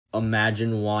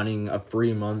Imagine wanting a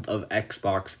free month of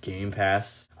Xbox Game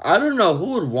Pass. I don't know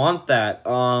who would want that.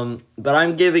 But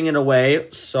I'm giving it away,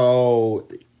 so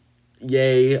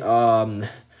yay.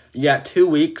 You got 2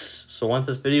 weeks. So once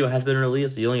this video has been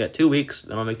released, you only got 2 weeks.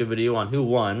 Then I'll make a video on who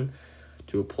won.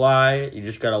 To apply, you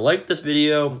just gotta like this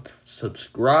video,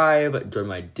 subscribe, join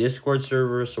my Discord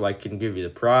server so I can give you the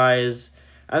prize,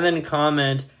 and then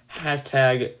comment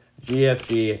hashtag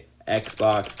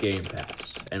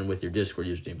gfgxboxgamepass and with your Discord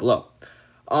username below.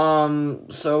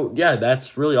 So yeah,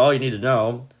 that's really all you need to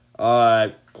know.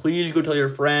 Please go tell your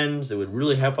friends. It would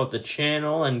really help out the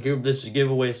channel and give this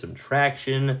giveaway some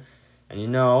traction. And you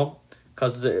know,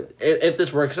 because if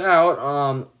this works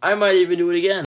out, I might even do it again.